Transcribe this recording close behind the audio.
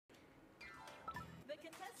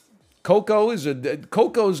Coco's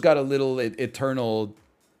got a little eternal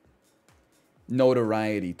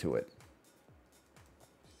notoriety to it.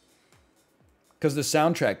 Because the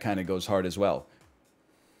soundtrack kind of goes hard as well.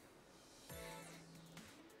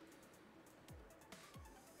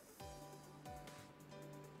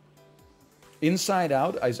 Inside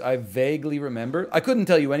Out, I vaguely remember. I couldn't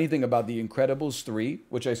tell you anything about The Incredibles 3,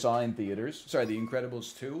 which I saw in theaters. Sorry, The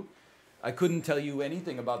Incredibles 2. I couldn't tell you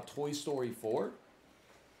anything about Toy Story 4.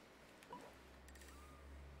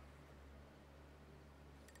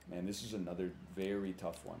 Man, this is another very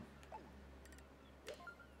tough one.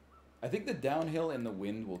 I think the downhill and the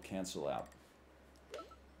wind will cancel out.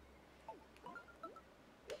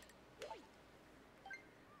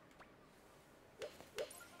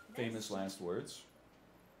 Famous last words.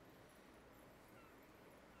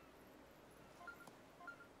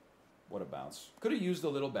 What a bounce. Could have used a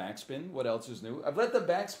little backspin. What else is new? I've let the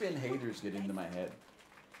backspin haters get into my head.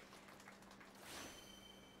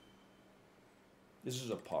 This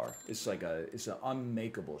is a par. It's like it's an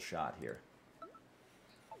unmakeable shot here.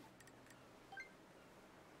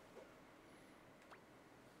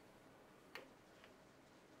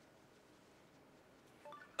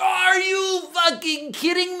 Are you fucking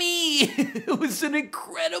kidding me? It was an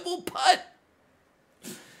incredible putt.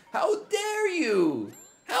 How dare you?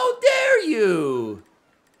 How dare you?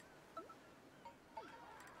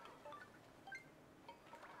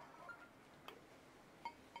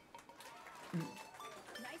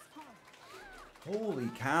 Holy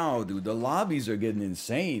cow, dude. The lobbies are getting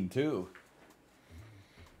insane, too.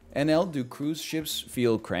 NL, do cruise ships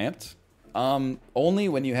feel cramped? Only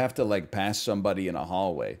when you have to, like, pass somebody in a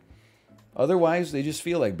hallway. Otherwise, they just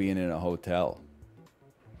feel like being in a hotel.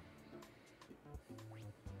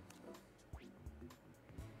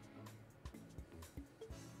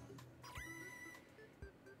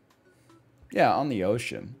 Yeah, on the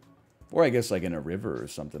ocean. Or I guess, like, in a river or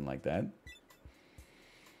something like that.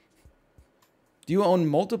 Do you own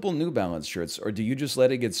multiple New Balance shirts, or do you just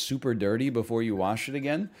let it get super dirty before you wash it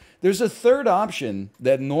again? There's a third option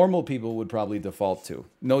that normal people would probably default to.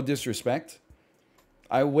 No disrespect.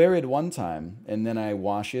 I wear it one time, and then I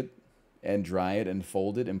wash it, and dry it, and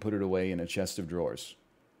fold it, and put it away in a chest of drawers.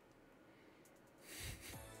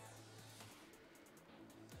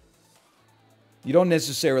 You don't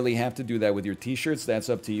necessarily have to do that with your t-shirts. That's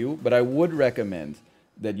up to you. But I would recommend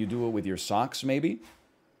that you do it with your socks, maybe.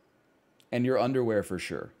 And your underwear for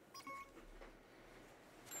sure.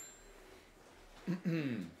 Nice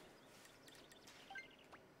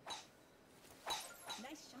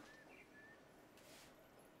shot.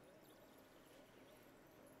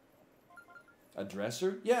 A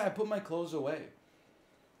dresser? Yeah, I put my clothes away.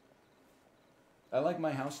 I like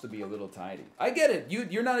my house to be a little tidy. I get it.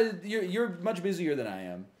 You're much busier than I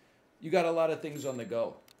am. You got a lot of things on the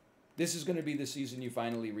go. This is going to be the season you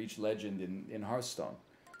finally reach legend in Hearthstone.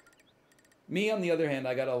 Me, on the other hand,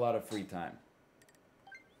 I got a lot of free time.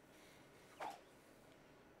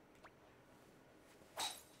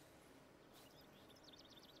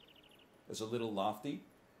 It's a little lofty.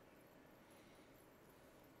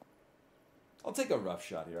 I'll take a rough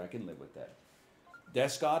shot here. I can live with that.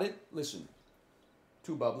 Desk audit? Listen.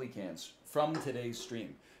 2 bubbly cans from today's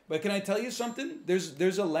stream. But can I tell you something?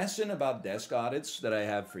 There's a lesson about desk audits that I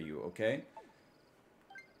have for you, okay?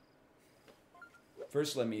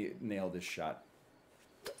 First, let me nail this shot.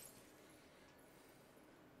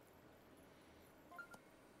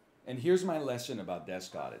 And here's my lesson about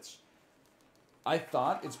desk audits. I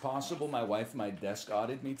thought it's possible my wife might desk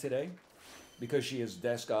audit me today because she has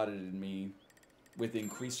desk audited me with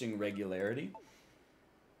increasing regularity.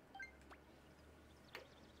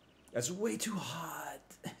 That's way too hot.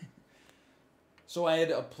 So I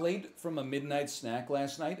had a plate from a midnight snack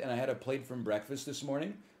last night, and I had a plate from breakfast this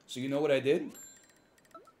morning. So you know what I did?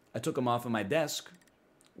 I took them off of my desk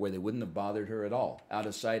where they wouldn't have bothered her at all. Out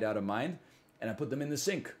of sight, out of mind. And I put them in the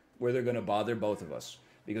sink where they're going to bother both of us.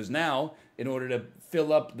 Because now, in order to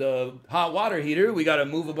fill up the hot water heater, we got to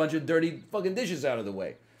move a bunch of dirty fucking dishes out of the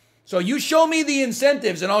way. So you show me the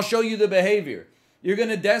incentives and I'll show you the behavior. You're going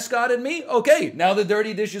to desk audit me? Okay, now the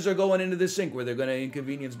dirty dishes are going into the sink where they're going to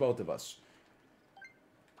inconvenience both of us.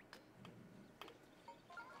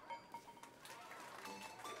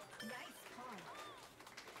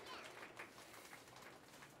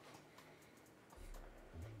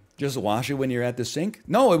 Just wash it when you're at the sink?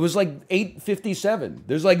 No, it was like 8:57.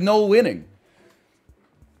 There's like no winning.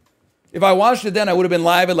 If I watched it then, I would have been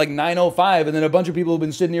live at like 9:05, and then a bunch of people who've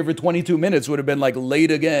been sitting here for 22 minutes would have been like,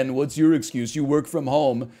 late again. What's your excuse? You work from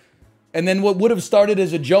home. And then what would have started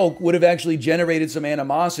as a joke would have actually generated some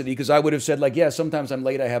animosity because I would have said like, yeah, sometimes I'm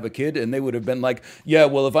late, I have a kid. And they would have been like, yeah,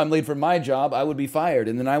 well, if I'm late for my job, I would be fired.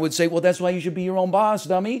 And then I would say, well, that's why you should be your own boss,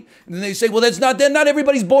 dummy. And then they say, well, not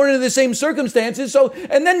everybody's born into the same circumstances. So,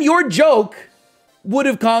 and then your joke would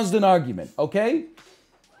have caused an argument, okay?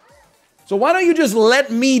 So why don't you just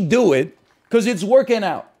let me do it because it's working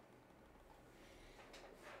out.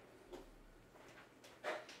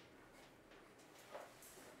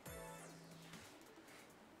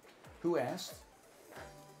 Who asked?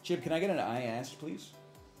 Chip, can I get an I asked, please?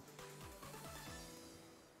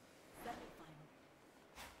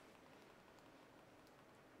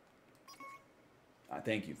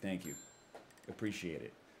 Thank you, thank you. Appreciate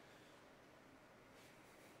it.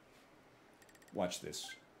 Watch this.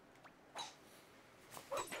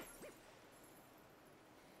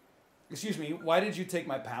 Excuse me, why did you take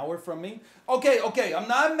my power from me? Okay, I'm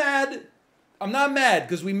not mad. I'm not mad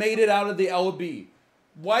because we made it out of the LB.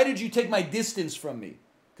 Why did you take my distance from me?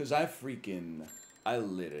 Because I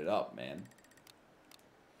lit it up, man.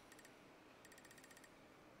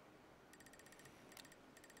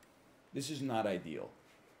 This is not ideal.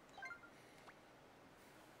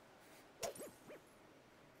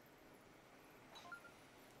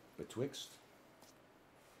 Betwixt.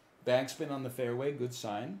 Backspin on the fairway, good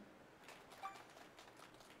sign.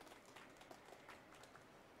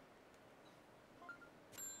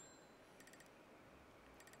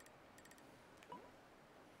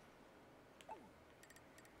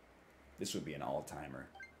 This would be an all-timer.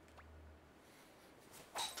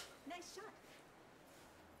 Nice shot.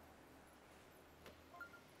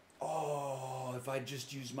 Oh, if I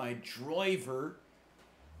just use my driver.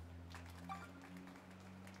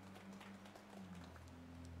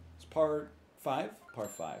 It's par 5? Par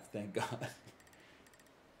 5, thank God.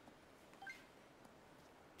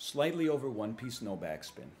 Slightly over one piece, no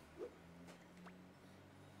backspin.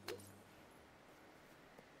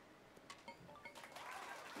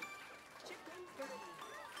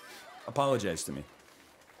 Apologize to me.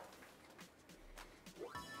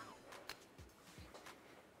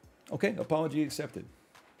 Okay, apology accepted.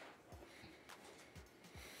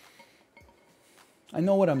 I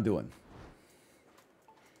know what I'm doing.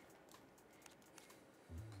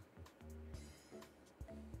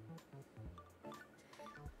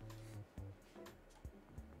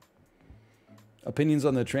 Opinions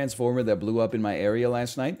on the Transformer that blew up in my area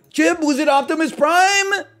last night? Chip, was it Optimus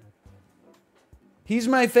Prime? He's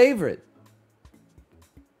my favorite.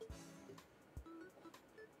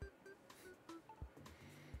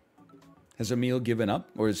 Has Emil given up,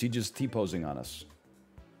 or is he just T-posing on us?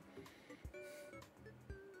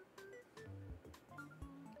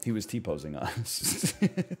 He was T-posing on us.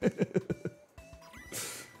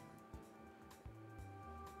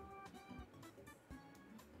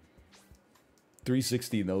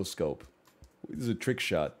 360 no scope. This is a trick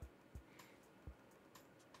shot.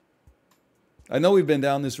 I know we've been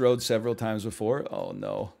down this road several times before. Oh,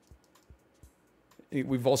 no.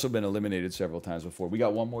 We've also been eliminated several times before. We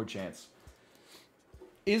got one more chance.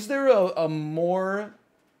 Is there a more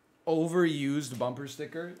overused bumper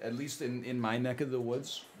sticker, at least in my neck of the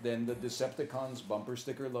woods, than the Decepticons bumper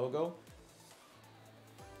sticker logo?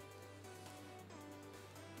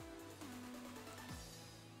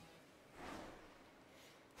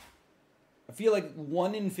 I feel like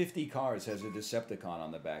 1 in 50 cars has a Decepticon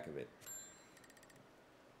on the back of it.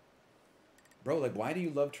 Bro, like, why do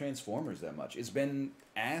you love Transformers that much? It's been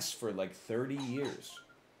ass for like 30 years.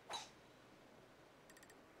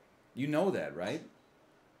 You know that, right?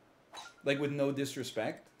 Like, with no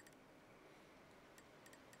disrespect.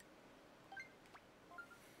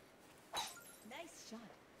 Nice shot.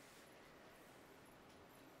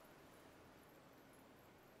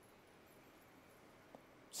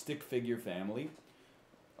 Stick figure family.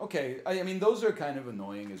 Okay, I mean, those are kind of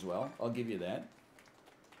annoying as well. I'll give you that.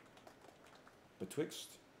 Betwixt?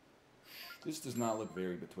 This does not look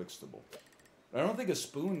very betwixtable. I don't think a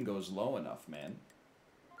spoon goes low enough, man.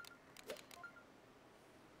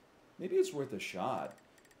 Maybe it's worth a shot.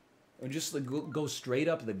 Or just like go straight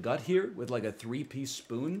up the gut here with like a 3-piece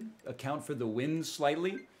spoon. Account for the wind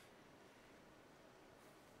slightly.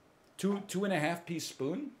 2.5-piece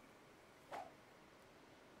spoon.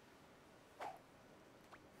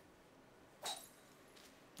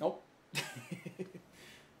 Nope.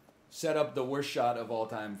 Set up the worst shot of all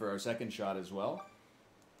time for our second shot as well.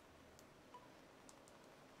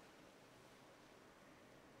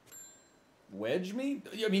 Wedge me?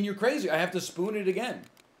 I mean, you're crazy. I have to spoon it again.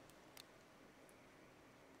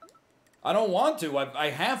 I don't want to. I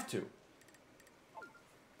have to.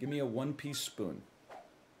 Give me a 1-piece spoon.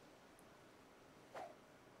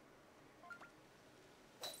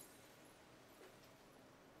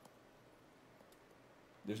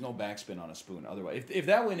 There's no backspin on a spoon. Otherwise, if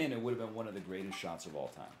that went in, it would have been one of the greatest shots of all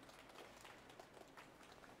time.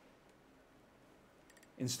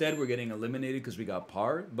 Instead, we're getting eliminated because we got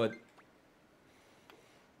par, but...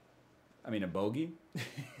 I mean, a bogey.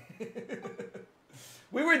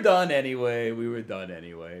 We were done anyway. We were done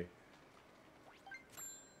anyway.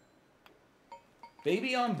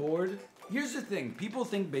 Baby on board. Here's the thing. People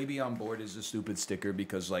think baby on board is a stupid sticker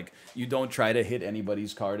because, like, you don't try to hit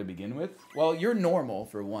anybody's car to begin with. Well, you're normal,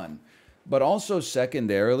 for one. But also,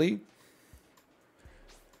 secondarily,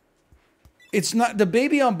 it's not... The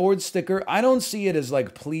baby on board sticker, I don't see it as,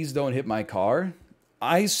 like, please don't hit my car.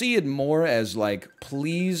 I see it more as, like,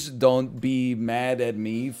 please don't be mad at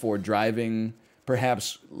me for driving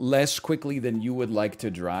perhaps less quickly than you would like to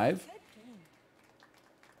drive.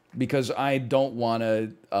 Because I don't want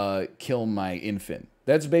to kill my infant.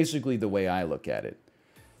 That's basically the way I look at it.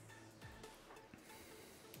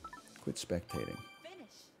 Quit spectating.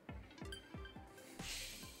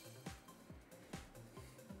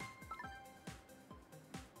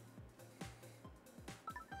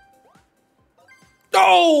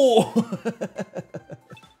 Oh!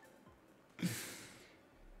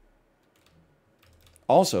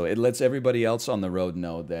 Also, it lets everybody else on the road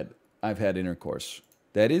know that I've had intercourse.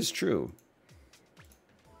 That is true.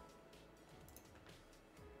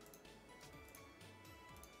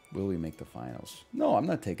 Will we make the finals? No, I'm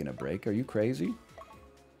not taking a break. Are you crazy?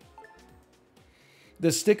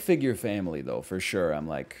 The stick figure family, though, for sure. I'm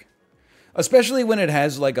like... Especially when it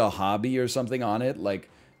has, like, a hobby or something on it. Like,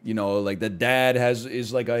 you know, like the dad has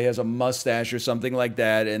a mustache or something like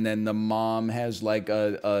that. And then the mom has, like,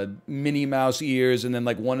 a Minnie Mouse ears. And then,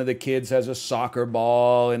 like, one of the kids has a soccer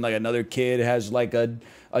ball. And, like, another kid has, like, a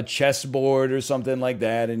chessboard or something like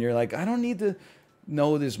that. And you're like, I don't need to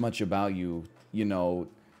know this much about you, you know.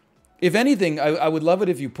 If anything, I would love it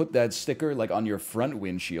if you put that sticker, like, on your front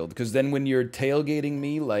windshield. Because then when you're tailgating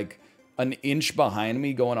me, like, an inch behind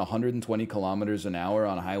me going 120 kilometers an hour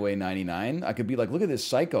on Highway 99, I could be like, look at this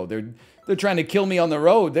psycho. They're trying to kill me on the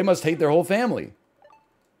road. They must hate their whole family.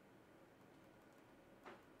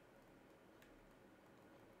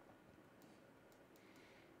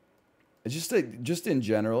 Just in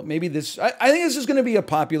general, maybe this... I think this is going to be a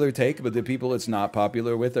popular take, but the people it's not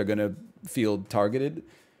popular with are going to feel targeted.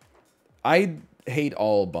 I hate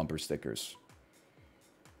all bumper stickers.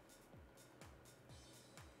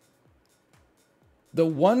 The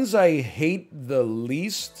ones I hate the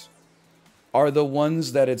least are the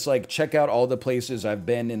ones that it's like, check out all the places I've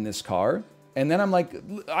been in this car. And then I'm like,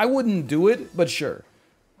 I wouldn't do it, but sure.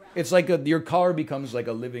 It's like your car becomes like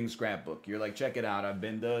a living scrapbook. You're like, check it out. I've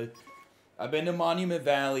been to Monument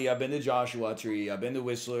Valley. I've been to Joshua Tree. I've been to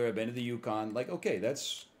Whistler. I've been to the Yukon. Like, okay,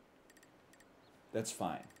 that's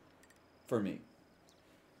fine for me.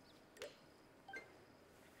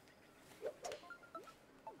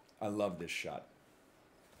 I love this shot.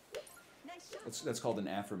 Nice shot. That's called an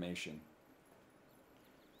affirmation.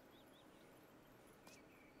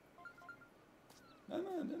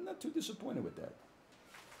 I'm not too disappointed with that.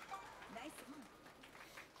 Nice one.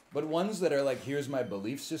 But ones that are like, here's my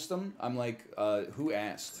belief system, I'm like, who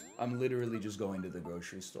asked? I'm literally just going to the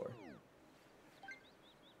grocery store.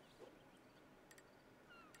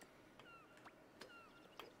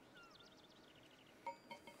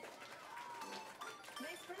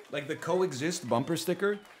 Like the coexist bumper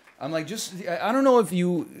sticker, I'm like, I don't know if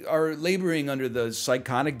you are laboring under the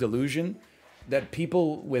psychotic delusion that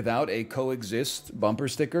people without a coexist bumper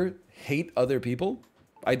sticker hate other people.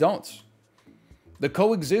 I don't. The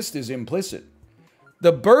coexist is implicit.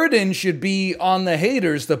 The burden should be on the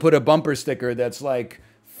haters to put a bumper sticker that's like,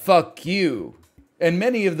 fuck you. And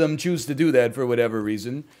many of them choose to do that for whatever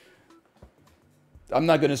reason. I'm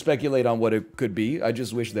not going to speculate on what it could be. I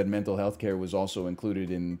just wish that mental health care was also included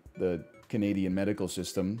in the Canadian medical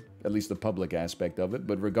system, at least the public aspect of it.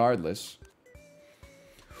 But regardless...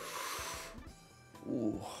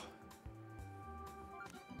 Ooh.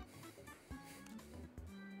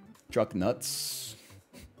 Truck nuts.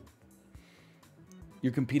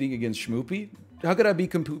 You're competing against Schmoopy? How could I be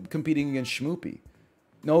competing against Schmoopy?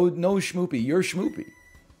 No Schmoopy. You're Schmoopy.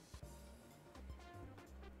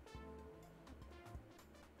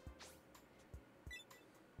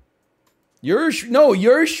 You're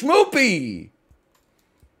Schmoopy.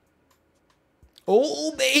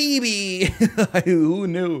 Oh, baby. Who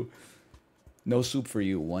knew? No soup for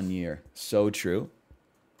you, 1 year. So true.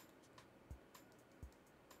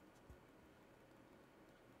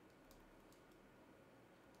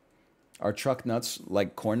 Are truck nuts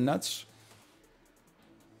like corn nuts?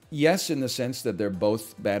 Yes, in the sense that they're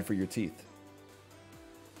both bad for your teeth.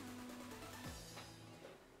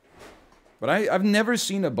 But I've never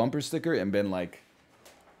seen a bumper sticker and been like,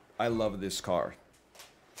 I love this car.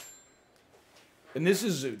 And this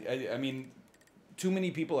is, I mean, too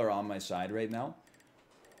many people are on my side right now.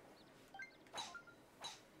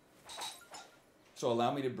 So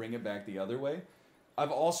allow me to bring it back the other way.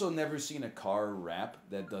 I've also never seen a car wrap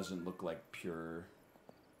that doesn't look like pure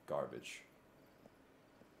garbage.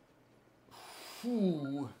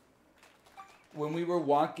 Whew. When we were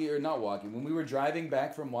when we were driving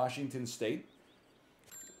back from Washington State,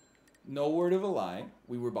 no word of a lie,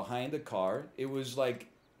 we were behind a car. It was like,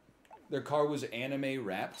 their car was anime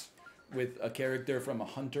wrapped with a character from a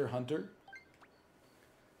Hunter x Hunter.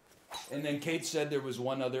 And then Kate said there was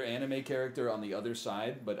one other anime character on the other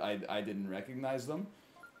side, but I didn't recognize them.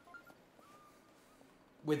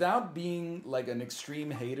 Without being like an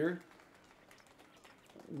extreme hater,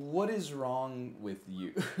 what is wrong with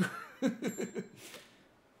you?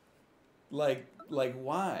 like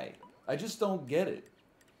why? I just don't get it.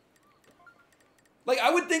 Like,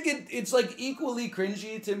 I would think it's like equally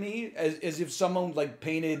cringy to me as if someone like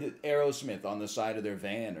painted Aerosmith on the side of their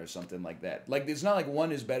van or something like that. Like, it's not like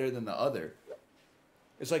one is better than the other.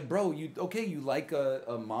 It's like, bro, you like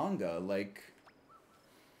a manga, like,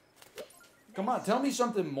 come on, tell me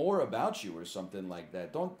something more about you or something like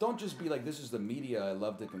that. Don't just be like, this is the media I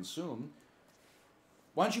love to consume.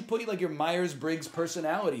 Why don't you put like your Myers-Briggs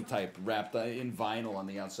personality type wrapped in vinyl on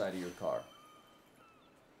the outside of your car?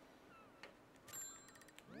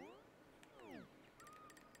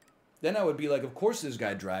 Then I would be like, of course this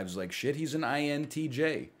guy drives like shit. He's an INTJ.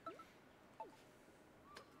 He's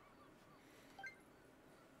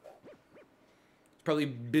probably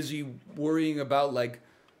busy worrying about like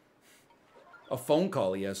a phone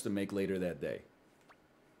call he has to make later that day.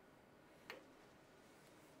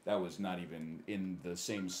 That was not even in the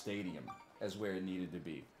same stadium as where it needed to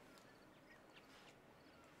be.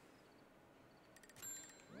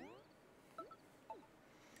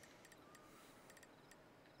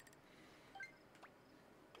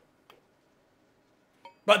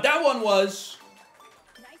 But that one was...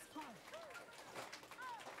 Nice par.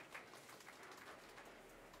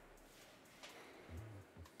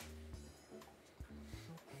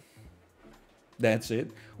 That's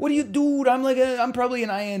it. What do you, dude? I'm probably an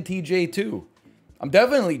INTJ too. I'm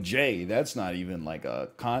definitely J. That's not even like a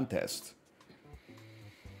contest.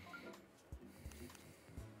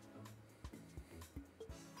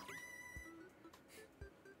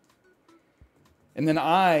 And then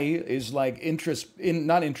I is like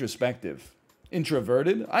not introspective,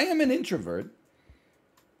 introverted. I am an introvert.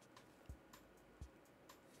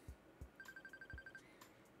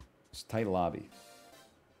 It's tight lobby.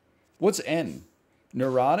 What's N?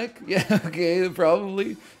 Neurotic? Yeah, okay,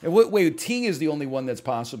 probably. And wait, T is the only one that's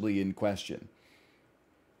possibly in question.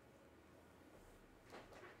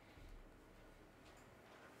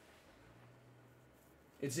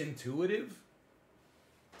 It's intuitive?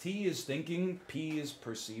 T is thinking, P is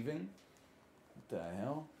perceiving. What the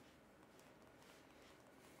hell?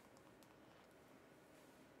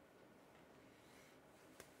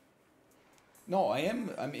 No,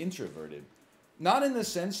 I'm introverted. Not in the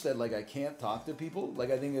sense that like I can't talk to people. Like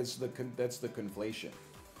I think that's the conflation.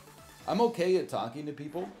 I'm okay at talking to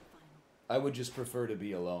people. I would just prefer to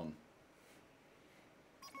be alone.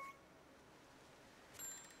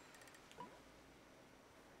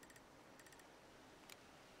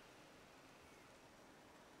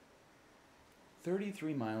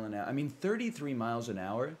 .33 mile an hour. I mean, 33 miles an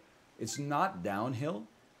hour. It's not downhill.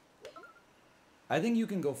 I think you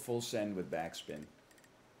can go full send with backspin.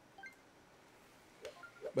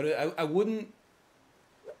 But I wouldn't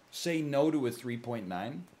say no to a 3.9.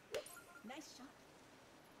 Nice shot.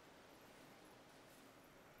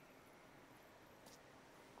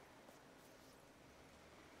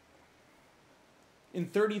 In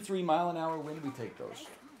 33 mile an hour wind, we take those.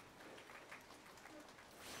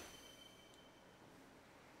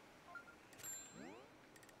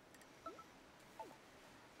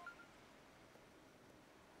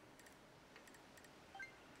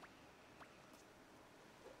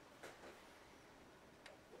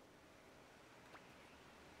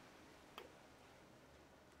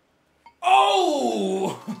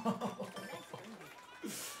 Oh!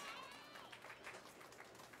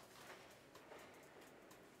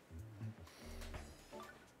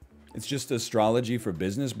 It's just astrology for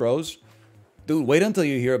business bros. Dude, wait until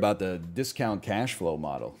you hear about the discount cash flow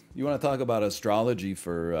model. You want to talk about astrology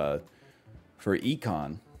for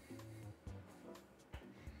econ?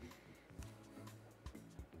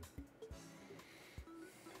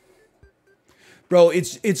 Bro,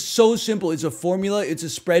 it's so simple. It's a formula. It's a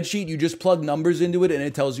spreadsheet. You just plug numbers into it and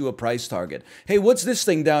it tells you a price target. Hey, what's this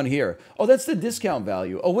thing down here? Oh, that's the discount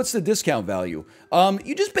value. Oh, what's the discount value?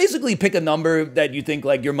 You just basically pick a number that you think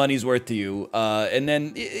like your money's worth to you, and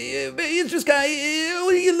then it's just kind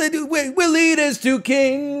of we'll lead us to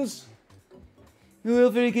kings.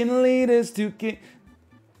 We'll freaking lead us to kings.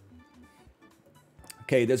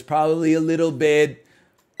 Okay, that's probably a little bit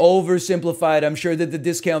oversimplified. I'm sure that the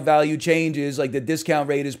discount value changes. Like the discount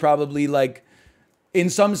rate is probably like, in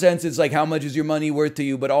some sense, it's like how much is your money worth to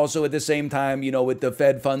you, but also at the same time, you know, with the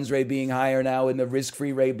Fed funds rate being higher now and the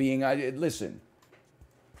risk-free rate being higher. Listen.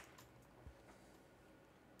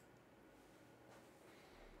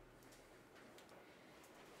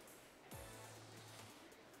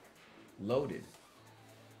 Loaded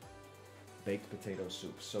baked potato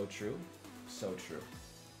soup. So true. So true.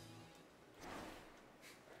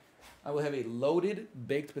 I will have a loaded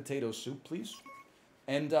baked potato soup, please.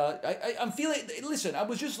 And I'm feeling, listen, I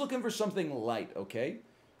was just looking for something light, okay?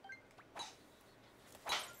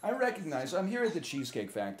 I recognize, I'm here at the Cheesecake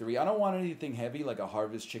Factory. I don't want anything heavy like a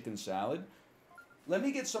Harvest chicken salad. Let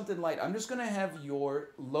me get something light. I'm just going to have your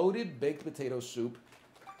loaded baked potato soup.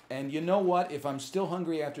 And you know what? If I'm still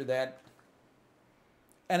hungry after that,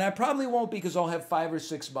 and I probably won't because I'll have 5 or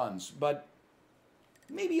 6 buns, but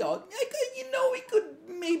maybe it could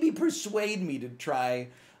maybe persuade me to try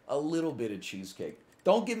a little bit of cheesecake.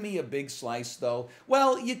 Don't give me a big slice, though.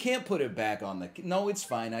 Well, you can't put it back on the... No, it's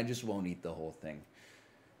fine. I just won't eat the whole thing.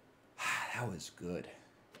 That was good.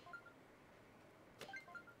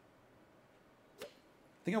 I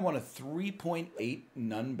think I want a 3.8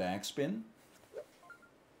 nun backspin.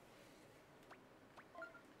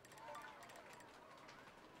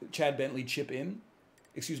 Chad Bentley chip in.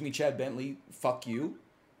 Excuse me, Chad Bentley, fuck you.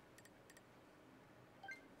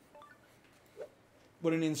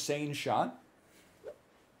 What an insane shot.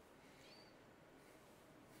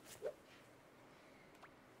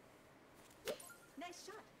 Nice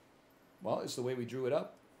shot. Well, it's the way we drew it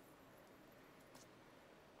up.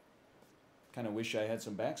 Kind of wish I had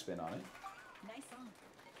some backspin on it. Nice on.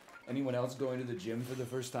 Anyone else going to the gym for the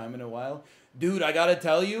first time in a while? Dude, I gotta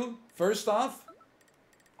tell you, first off,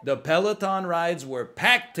 the Peloton rides were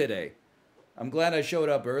packed today. I'm glad I showed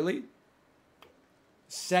up early.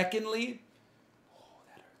 Secondly,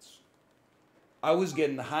 I was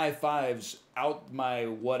getting high fives out my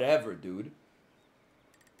whatever, dude.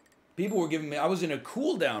 People were giving me... I was in a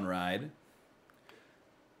cool-down ride.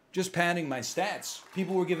 Just padding my stats.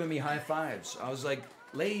 People were giving me high fives. I was like,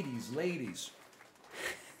 ladies, ladies.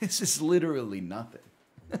 This is literally nothing.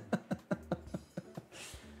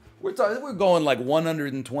 We're going like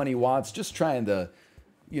 120 watts, just trying to,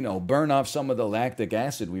 you know, burn off some of the lactic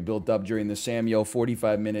acid we built up during the Samyo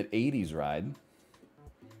 45-minute 80s ride.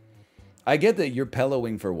 I get that you're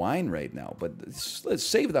pellowing for wine right now, but let's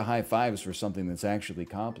save the high fives for something that's actually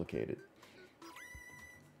complicated.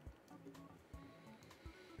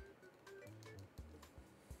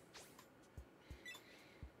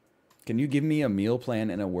 Can you give me a meal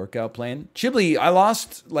plan and a workout plan? Chibli, I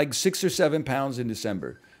lost like 6 or 7 pounds in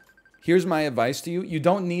December. Here's my advice to you. You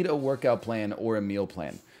don't need a workout plan or a meal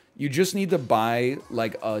plan. You just need to buy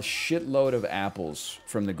like a shitload of apples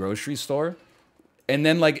from the grocery store. And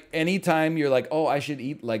then, like, anytime you're like, oh, I should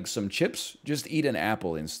eat, like, some chips, just eat an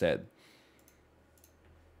apple instead.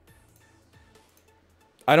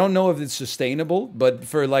 I don't know if it's sustainable, but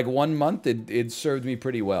for, like, 1 month, it served me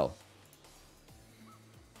pretty well.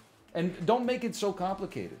 And don't make it so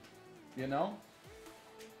complicated, you know?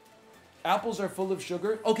 Apples are full of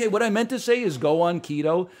sugar. Okay, what I meant to say is go on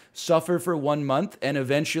keto, suffer for 1 month, and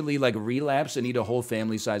eventually like relapse and eat a whole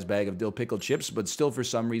family-sized bag of dill pickle chips, but still for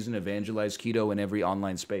some reason evangelize keto in every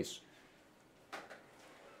online space.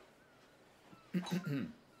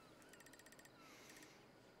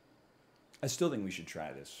 I still think we should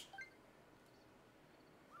try this.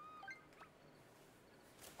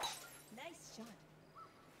 Nice shot.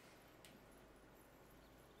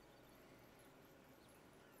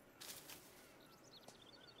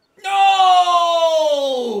 No!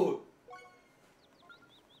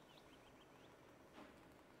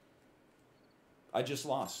 I just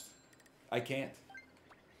lost. I can't.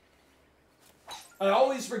 I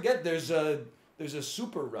always forget there's a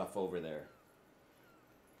super rough over there.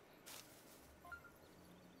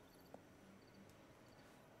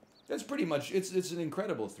 That's pretty much, it's an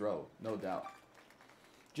incredible throw, no doubt.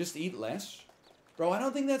 Just eat less? Bro, I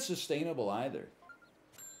don't think that's sustainable either.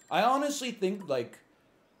 I honestly think, like,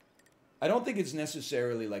 I don't think it's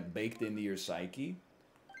necessarily, like, baked into your psyche.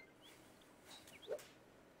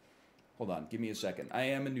 Hold on, give me a second. I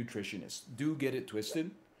am a nutritionist. Do get it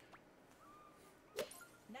twisted.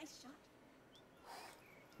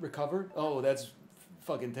 Recover? Oh, that's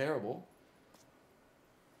fucking terrible.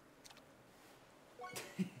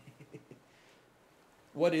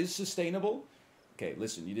 What is sustainable? Okay,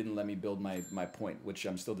 listen, you didn't let me build my point, which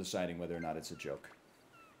I'm still deciding whether or not it's a joke.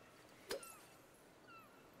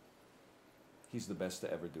 He's the best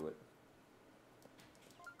to ever do it.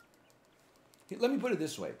 Let me put it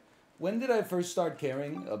this way. When did I first start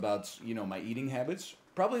caring about, you know, my eating habits?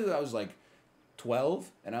 Probably when I was like 12,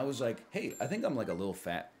 and I was like, hey, I think I'm like a little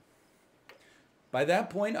fat. By that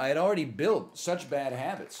point, I had already built such bad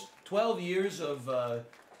habits. 12 years of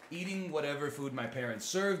eating whatever food my parents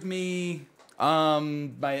served me,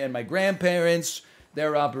 my grandparents,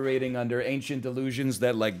 they're operating under ancient delusions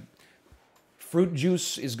that like fruit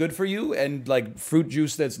juice is good for you, and like fruit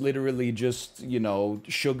juice that's literally just, you know,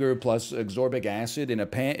 sugar plus ascorbic acid in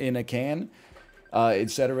a can,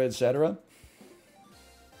 etc., etc.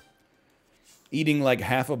 Eating like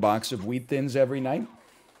half a box of Wheat Thins every night.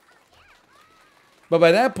 But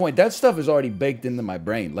by that point, that stuff is already baked into my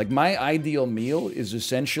brain. Like, my ideal meal is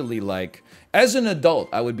essentially like, as an adult,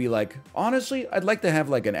 I would be like, honestly, I'd like to have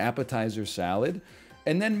like an appetizer salad,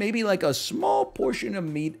 and then maybe like a small portion of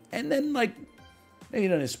meat, and then like maybe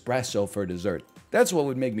an espresso for dessert. That's what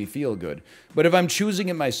would make me feel good. But if I'm choosing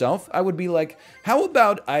it myself, I would be like, how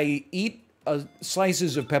about I eat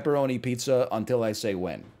slices of pepperoni pizza until I say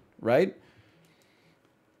when, right?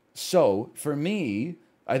 So, for me,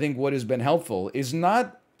 I think what has been helpful is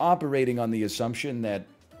not operating on the assumption that,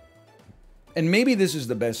 and maybe this is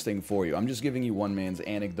the best thing for you. I'm just giving you one man's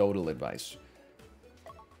anecdotal advice.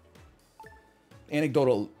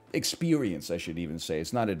 Anecdotal experience, I should even say.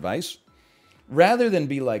 It's not advice. Rather than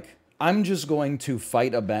be like, I'm just going to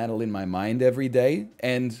fight a battle in my mind every day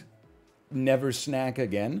and never snack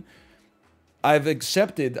again. I've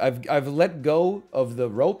accepted, I've let go of the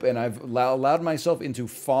rope, and I've allowed myself to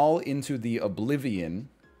fall into the oblivion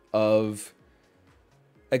of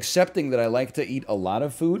accepting that I like to eat a lot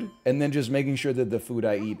of food, and then just making sure that the food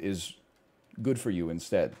I eat is good for you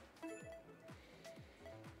instead.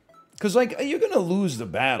 Because, like, you're going to lose the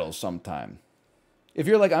battle sometime. If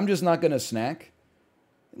you're like, I'm just not going to snack,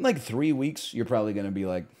 in like 3 weeks, you're probably going to be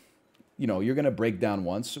like, you know, you're going to break down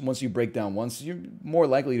once. Once you break down once, you're more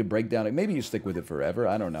likely to break down. Maybe you stick with it forever.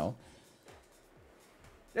 I don't know.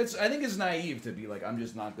 I think it's naive to be like, I'm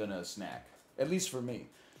just not going to snack. At least for me.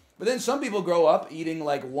 But then some people grow up eating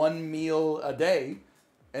like one meal a day.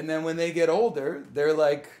 And then when they get older, they're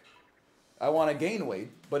like, I want to gain weight.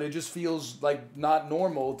 But it just feels like not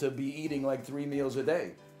normal to be eating like 3 meals a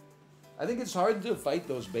day. I think it's hard to fight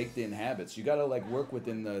those baked in habits. You got to like work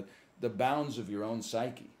within the bounds of your own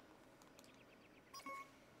psyche.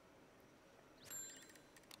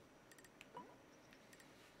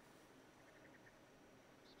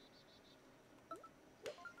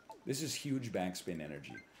 This is huge backspin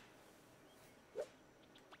energy.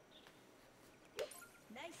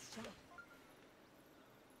 Nice shot.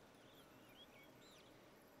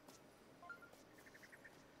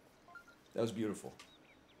 That was beautiful.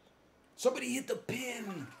 Somebody hit the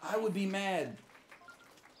pin. I would be mad.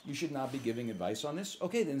 You should not be giving advice on this?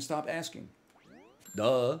 Okay, then stop asking.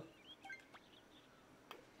 Duh.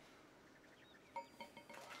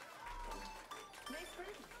 Nice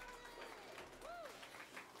birdie.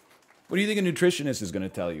 What do you think a nutritionist is going to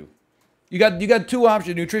tell you? You got two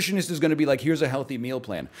options. A nutritionist is going to be like, here's a healthy meal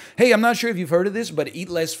plan. Hey, I'm not sure if you've heard of this, but eat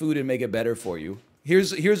less food and make it better for you.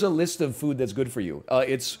 Here's a list of food that's good for you.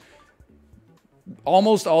 It's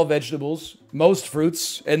almost all vegetables, most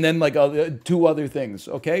fruits, and then like 2 other things,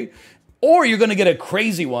 okay? Or you're going to get a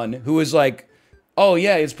crazy one who is like, oh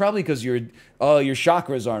yeah, it's probably because your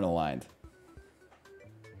chakras aren't aligned.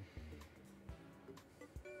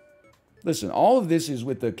 Listen, all of this is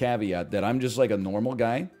with the caveat that I'm just like a normal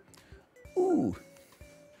guy. Ooh.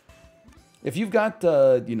 If you've got,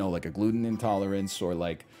 you know, like a gluten intolerance, or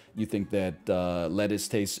like you think that lettuce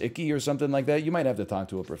tastes icky or something like that, you might have to talk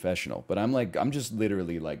to a professional. But I'm just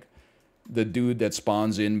literally like the dude that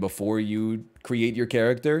spawns in before you create your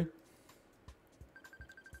character.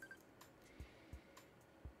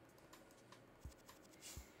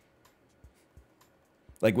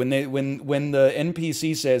 Like when the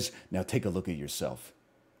NPC says, now take a look at yourself.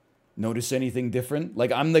 Notice anything different?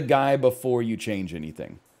 Like, I'm the guy before you change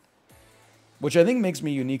anything. Which I think makes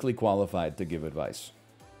me uniquely qualified to give advice.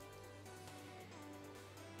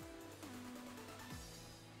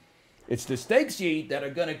 It's the steaks you eat that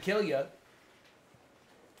are gonna kill you.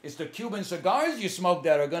 It's the Cuban cigars you smoke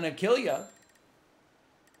that are gonna kill you.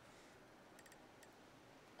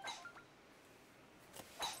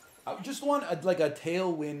 I just want like a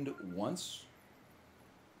tailwind once,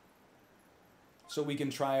 so we can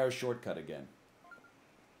try our shortcut again.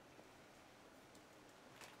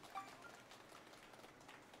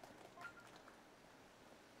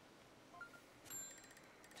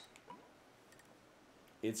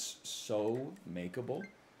 It's so makeable.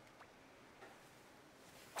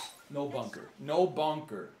 No bunker. No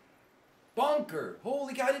bunker. Bunker!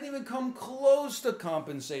 Holy cow, I didn't even come close to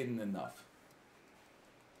compensating enough.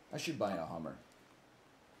 I should buy a Hummer.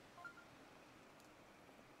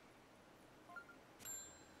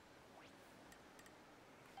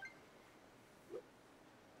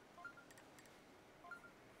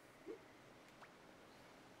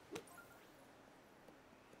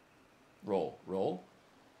 Roll. Roll.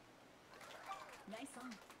 Nice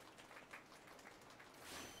song.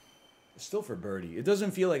 Still for birdie. It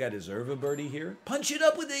doesn't feel like I deserve a birdie here. Punch it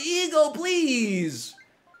up with the eagle, please!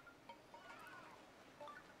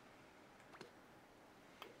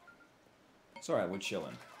 It's alright, we're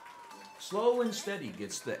chilling. Slow and steady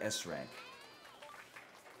gets the S rank.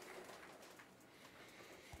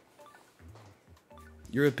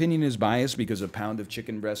 Your opinion is biased because a pound of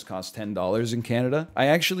chicken breast costs $10 in Canada? I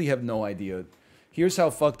actually have no idea. Here's how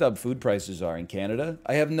fucked up food prices are in Canada.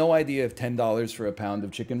 I have no idea if $10 for a pound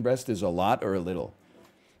of chicken breast is a lot or a little.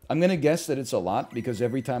 I'm going to guess that it's a lot because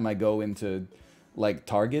every time I go into, like,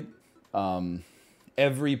 Target,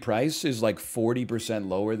 every price is, like, 40%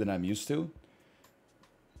 lower than I'm used to.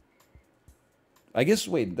 I guess,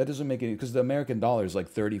 wait, that doesn't make any... Because the American dollar is, like,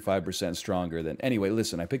 35% stronger than... Anyway,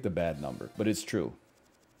 listen, I picked a bad number, but it's true.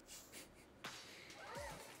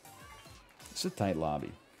 It's a tight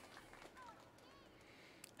lobby.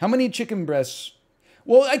 How many chicken breasts?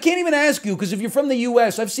 Well, I can't even ask you, because if you're from the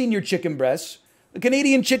U.S., I've seen your chicken breasts. The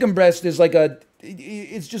Canadian chicken breast is like a...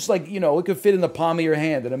 It's just like, you know, it could fit in the palm of your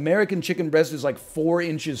hand. An American chicken breast is like 4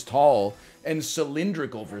 inches tall and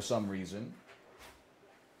cylindrical for some reason.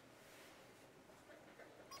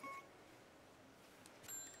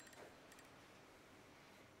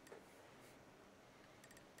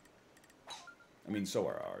 I mean, so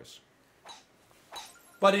are ours.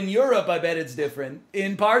 But in Europe, I bet it's different.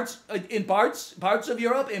 In parts of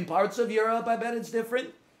Europe, I bet it's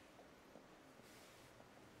different.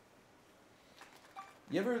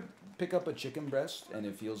 You ever pick up a chicken breast and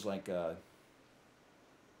it feels like a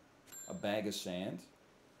bag of sand?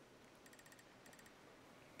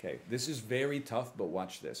 Okay, this is very tough, but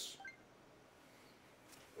watch this.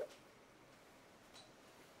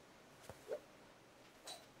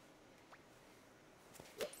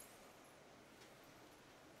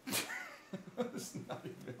 It's not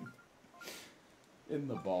even in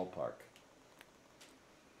the ballpark.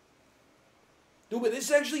 Dude, but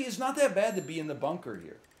this actually is not that bad to be in the bunker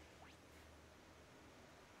here.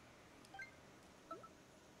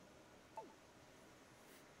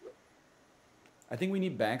 I think we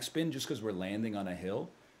need backspin just because we're landing on a hill.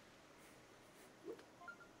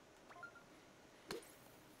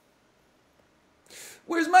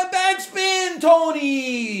 Where's my backspin,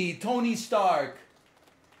 Tony? Tony Stark.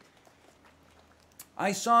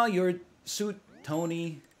 I saw your suit,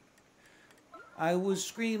 Tony. I was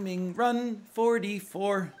screaming, run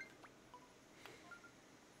 44.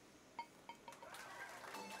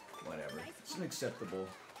 Whatever. It's an acceptable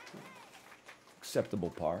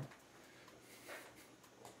par.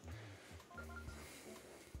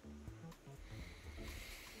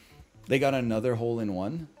 They got another hole in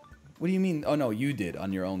one? What do you mean? Oh, no, you did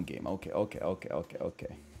on your own game. Okay.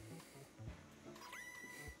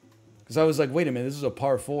 Because I was like, wait a minute, this is a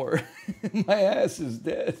par 4. My ass is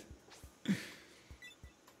dead.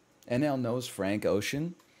 NL knows Frank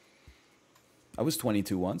Ocean. I was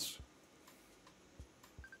 22 once.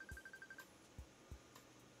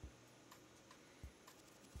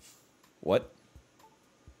 What?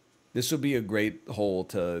 This would be a great hole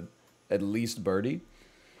to at least birdie.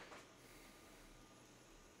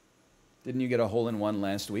 Didn't you get a hole-in-one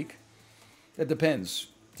last week? It depends.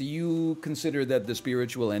 Do you consider that the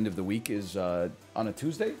spiritual end of the week is on a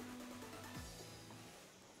Tuesday?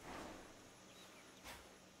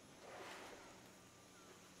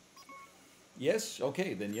 Yes?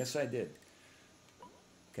 Okay, then yes, I did.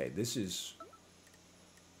 Okay, this is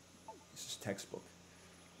textbook.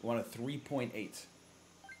 I want a 3.8.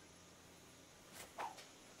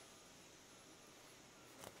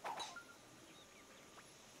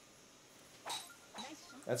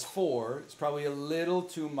 That's 4. It's probably a little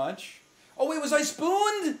too much. Oh, wait, was I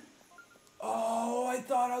spooned? Oh, I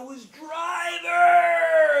thought I was drivered.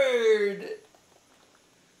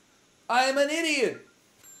 I'm an idiot.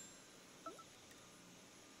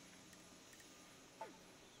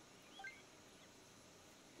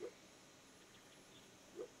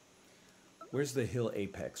 Where's the hill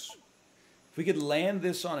apex? If we could land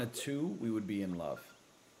this on a 2, we would be in love.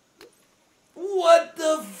 What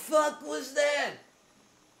the fuck was that?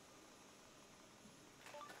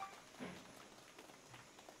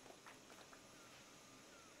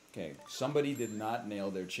 Okay, somebody did not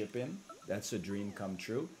nail their chip in. That's a dream come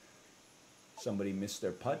true. Somebody missed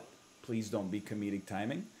their putt. Please don't be comedic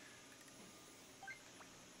timing.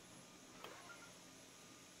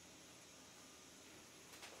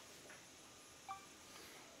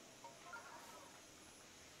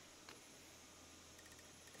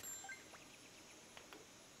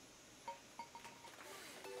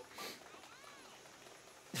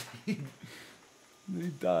 He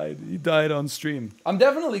died. He died on stream. I'm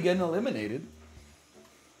definitely getting eliminated.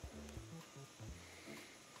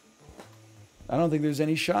 I don't think there's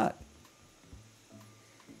any shot.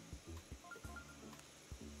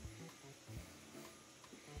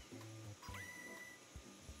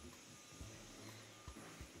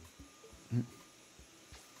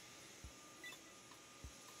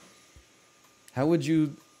 How would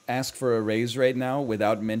you ask for a raise right now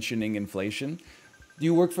without mentioning inflation? Do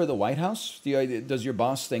you work for the White House? Does your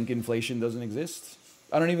boss think inflation doesn't exist?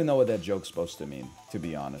 I don't even know what that joke's supposed to mean, to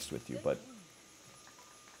be honest with you, but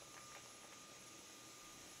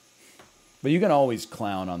you can always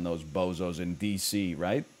clown on those bozos in DC,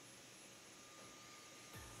 right?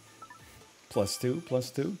 +2,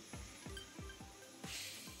 +2.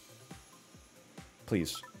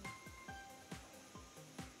 Please.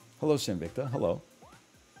 Hello, Sinvicta. Hello.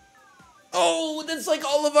 Oh, that's like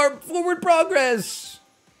all of our forward progress.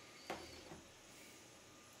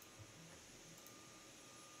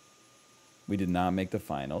 We did not make the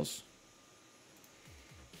finals.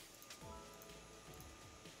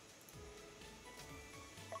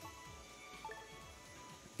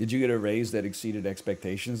 Did you get a raise that exceeded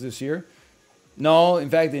expectations this year? No, in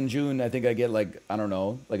fact, in June, I think I get like, I don't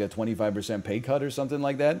know, like a 25% pay cut or something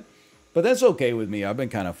like that. But that's okay with me. I've been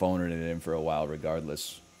kind of phoning it in for a while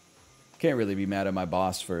regardless. Can't really be mad at my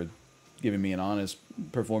boss for giving me an honest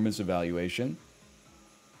performance evaluation.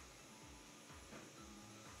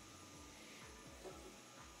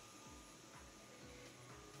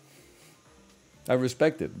 I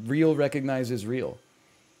respect it. Real recognizes real.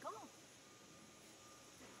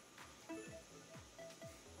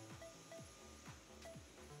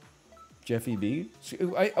 Jeffy B?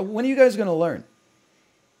 When are you guys going to learn?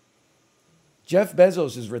 Jeff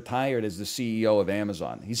Bezos is retired as the CEO of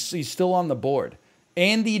Amazon. He's still on the board.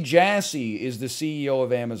 Andy Jassy is the CEO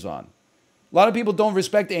of Amazon. A lot of people don't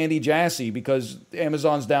respect Andy Jassy because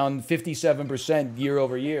Amazon's down 57% year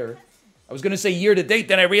over year. I was going to say year to date,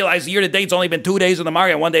 then I realized year to date's only been 2 days in the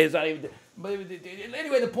market. 1 day is not even. But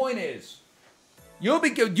anyway, the point is, you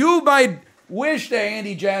might wish that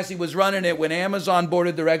Andy Jassy was running it when Amazon board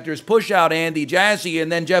of directors push out Andy Jassy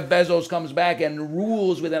and then Jeff Bezos comes back and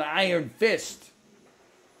rules with an iron fist.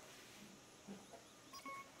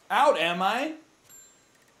 Out, am I?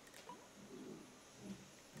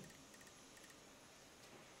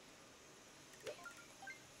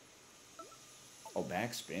 Oh,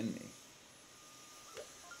 backspin me.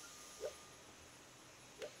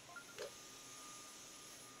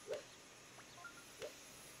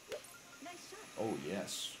 Oh,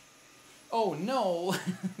 yes. Oh, no.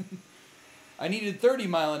 I needed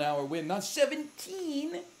 30-mile-an-hour wind, not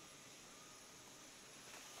 17.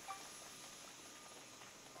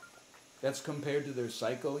 That's compared to their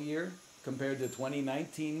cycle year. Compared to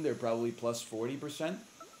 2019, they're probably plus 40%.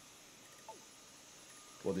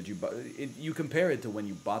 Well, did you buy it? You compare it to when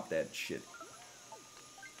you bought that shit.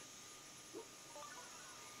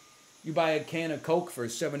 You buy a can of Coke for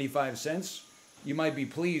 75 cents. You might be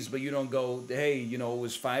pleased, but you don't go, hey, you know, it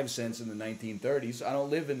was 5 cents in the 1930s. I don't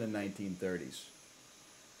live in the 1930s.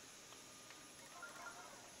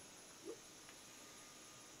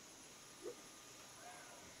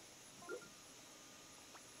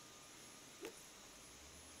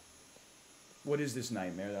 What is this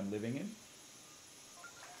nightmare that I'm living in?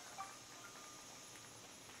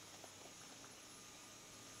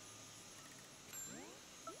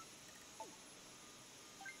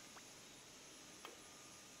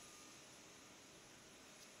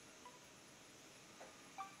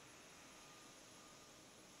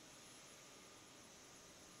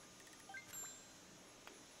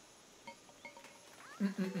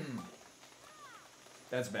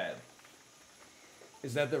 That's bad.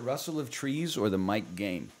 Is that the rustle of trees or the mic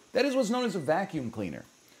gain? That is what's known as a vacuum cleaner.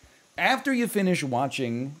 After you finish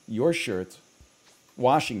washing your shirt,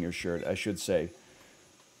 I should say,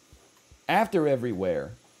 after every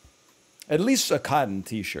wear, at least a cotton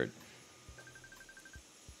t-shirt,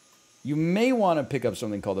 you may want to pick up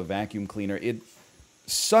something called a vacuum cleaner. It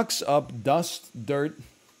sucks up dust, dirt,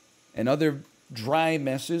 and other dry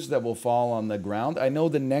messes that will fall on the ground. I know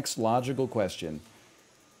the next logical question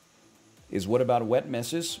is, what about wet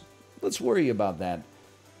messes? Let's worry about that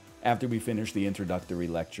after we finish the introductory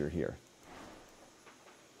lecture here.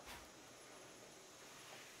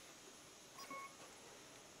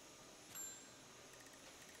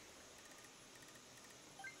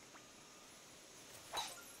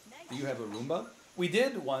 Do you have a Roomba? We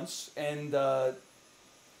did once, and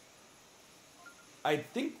I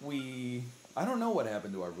think I don't know what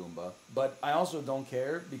happened to our Roomba, but I also don't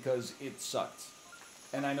care because it sucked.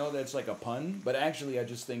 And I know that's like a pun, but actually I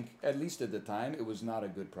just think, at least at the time, it was not a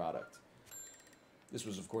good product. This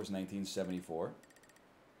was, of course, 1974.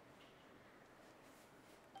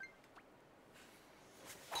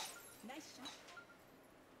 Nice shot.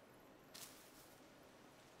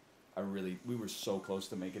 We were so close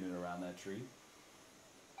to making it around that tree.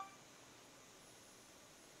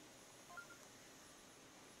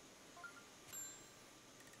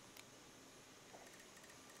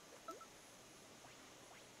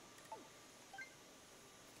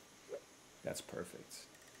 That's perfect.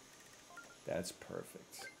 That's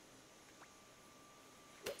perfect.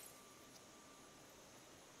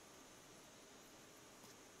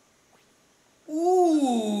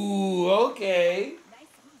 Ooh, okay. Nice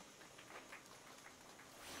on.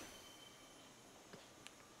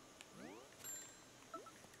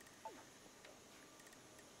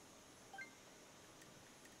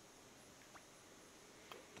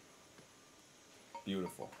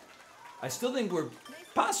 Beautiful. I still think we're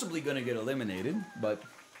possibly going to get eliminated, but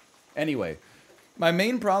anyway. My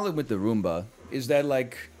main problem with the Roomba is that,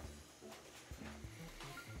 like,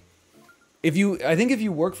 I think if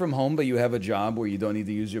you work from home but you have a job where you don't need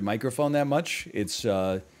to use your microphone that much, it's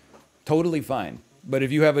totally fine. But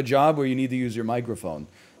if you have a job where you need to use your microphone,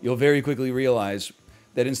 you'll very quickly realize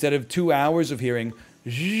that instead of 2 hours of hearing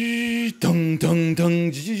tung tung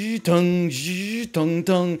tung tung tung tung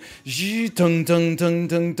tung tung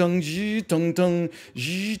tung tung tung tung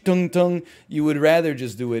tung tung, you would rather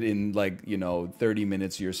just do it in, like, 30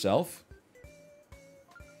 minutes yourself.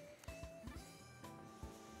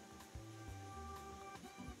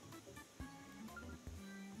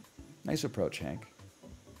 Nice approach, Hank.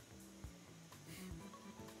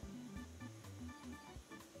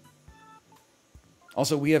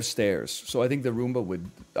 Also, we have stairs, so I think the Roomba would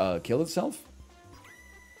kill itself.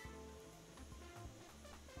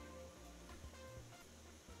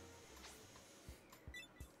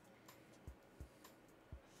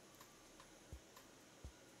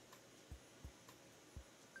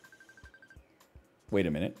 Wait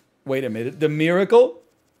a minute. Wait a minute. The miracle?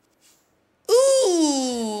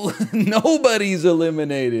 Ooh! Nobody's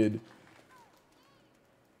eliminated.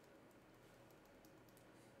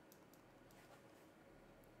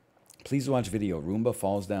 Please watch video. Roomba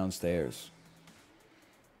falls downstairs.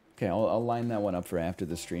 Okay, I'll line that one up for after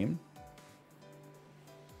the stream.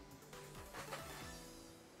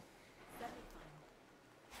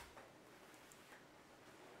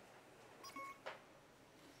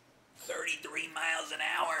 Miles an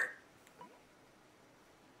hour.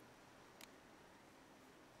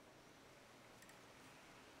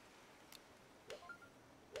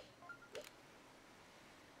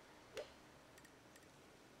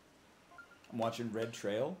 I'm watching Red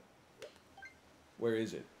Trail. Where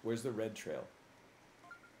is it? Where's the Red Trail?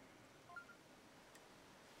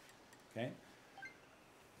 Okay.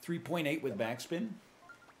 3.8 with backspin.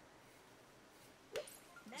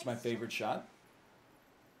 It's my favorite shot.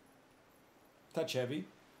 Touch heavy.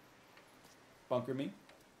 Bunker me.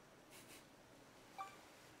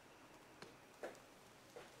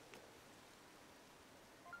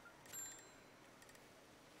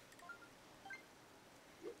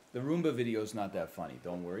 The Roomba video is not that funny,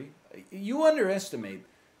 don't worry. You underestimate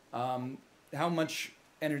how much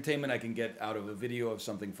entertainment I can get out of a video of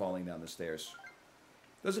something falling down the stairs.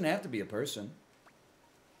 Doesn't have to be a person.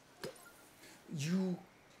 You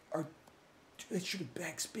are... I should have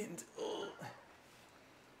backspinned. Ugh.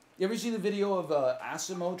 You ever see the video of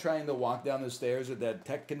Asimo trying to walk down the stairs at that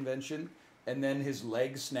tech convention, and then his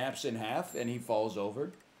leg snaps in half and he falls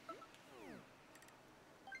over?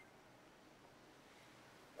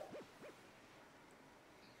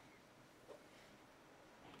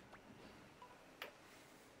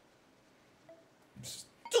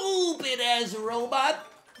 Stupid ass robot!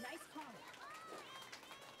 Nice call.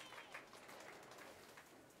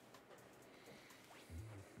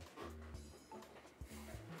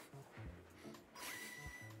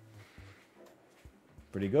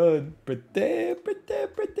 Pretty good.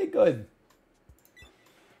 Pretty good.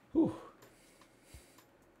 Whew.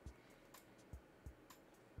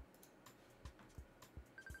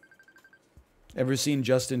 Ever seen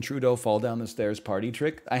Justin Trudeau fall down the stairs party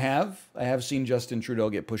trick? I have. I have seen Justin Trudeau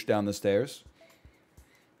get pushed down the stairs.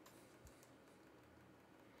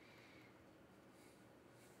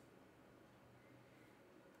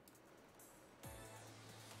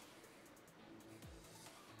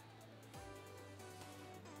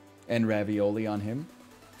 And ravioli on him.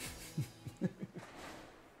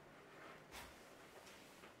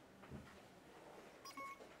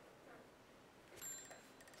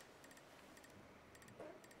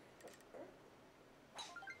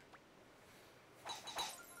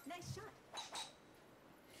 Nice shot.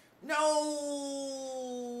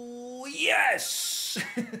 No! Yes!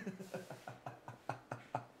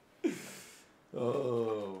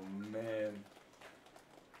 Oh, man.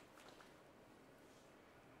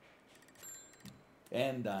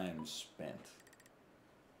 And I'm spent.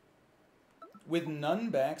 With none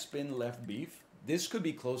backspin left beef, this could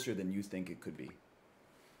be closer than you think it could be.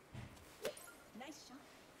 Nice shot.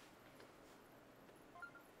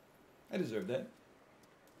 I deserve that.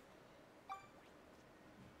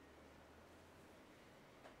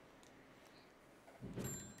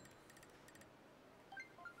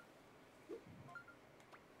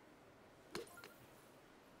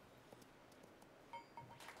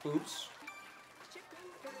 Oops. Chip in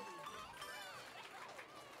birdie.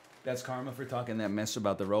 That's karma for talking that mess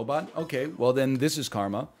about the robot? Okay, well then this is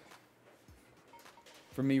karma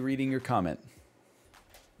for me reading your comment.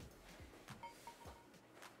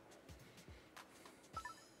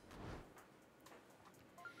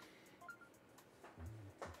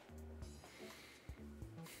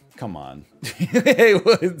 Come on. Hey,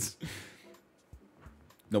 Woods.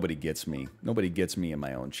 Nobody gets me. Nobody gets me in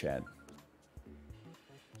my own chat.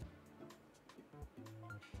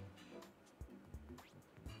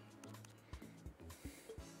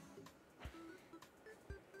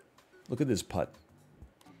 Look at this putt.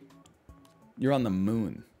 You're on the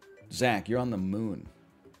moon. Zach, you're on the moon.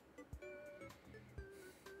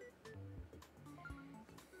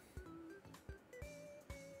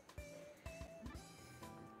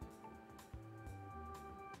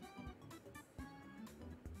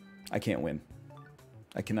 I can't win.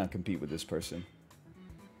 I cannot compete with this person.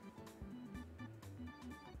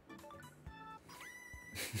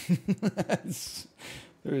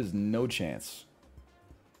 There is no chance.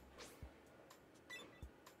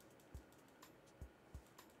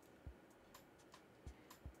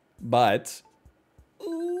 But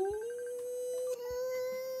ooh,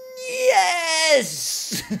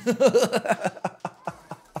 yes.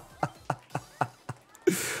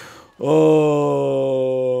 Oh,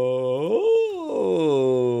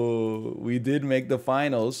 we did make the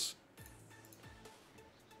finals.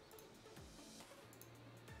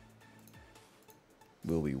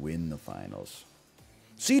 Will we win the finals?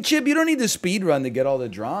 See, Chip, you don't need the speed run to get all the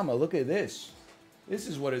drama. Look at this. This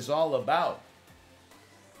is what it's all about.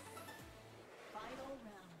 Final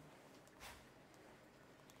round.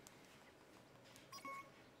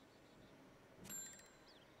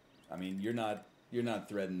 I mean, you're not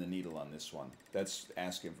threading the needle on this one. That's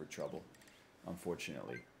asking for trouble,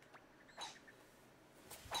 unfortunately.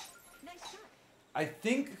 Nice shot. I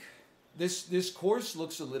think this course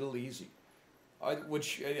looks a little easy,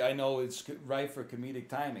 which I know it's right for comedic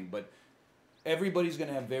timing, but everybody's going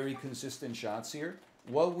to have very consistent shots here.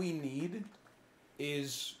 What we need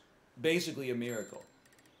is basically a miracle.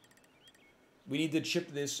 We need to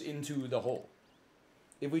chip this into the hole.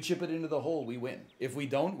 If we chip it into the hole, we win. If we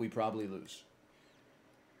don't, we probably lose.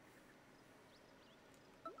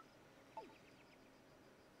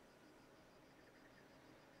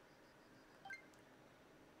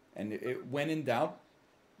 And when in doubt,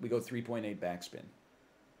 we go 3.8 backspin.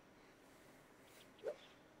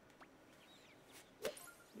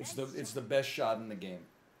 It's the best shot in the game.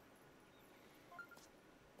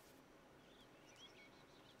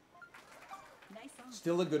 Nice on.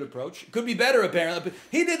 Still a good approach. Could be better, apparently. But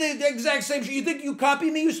he did the exact same shit. You think you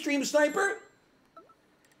copy me, you stream sniper?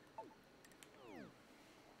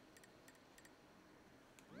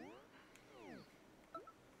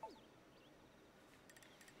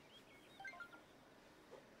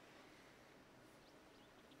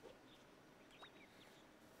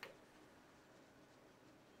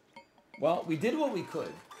 Well, we did what we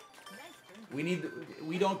could. Nice birdie.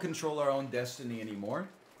 We don't control our own destiny anymore.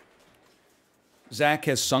 Zach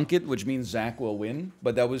has sunk it, which means Zach will win,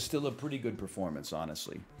 but that was still a pretty good performance,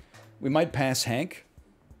 honestly. We might pass Hank.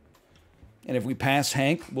 And if we pass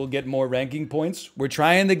Hank, we'll get more ranking points. We're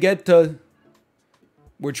trying to get to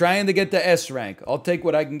S rank. I'll take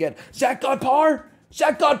what I can get. Zach got par?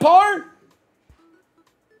 Zach got par?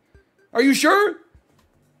 Are you sure?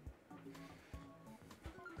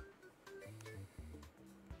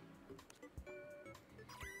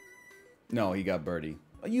 No, he got birdie.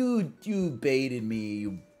 You baited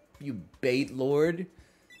me, you bait lord.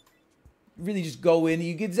 Really just go in.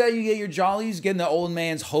 You get your jollies, getting the old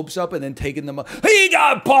man's hopes up, and then taking them up. He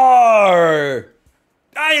got par.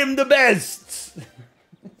 I am the best.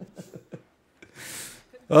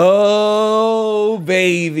 Oh,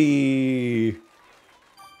 baby.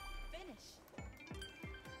 Finish.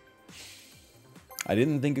 I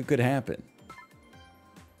didn't think it could happen.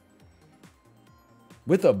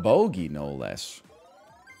 With a bogey, no less.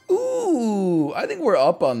 Ooh, I think we're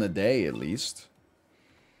up on the day at least.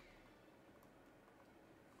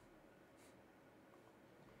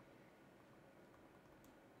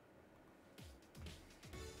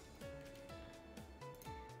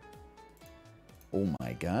 Oh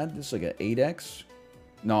my god, this is like an 8x.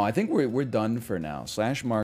 No, I think we're done for now. Slash mark.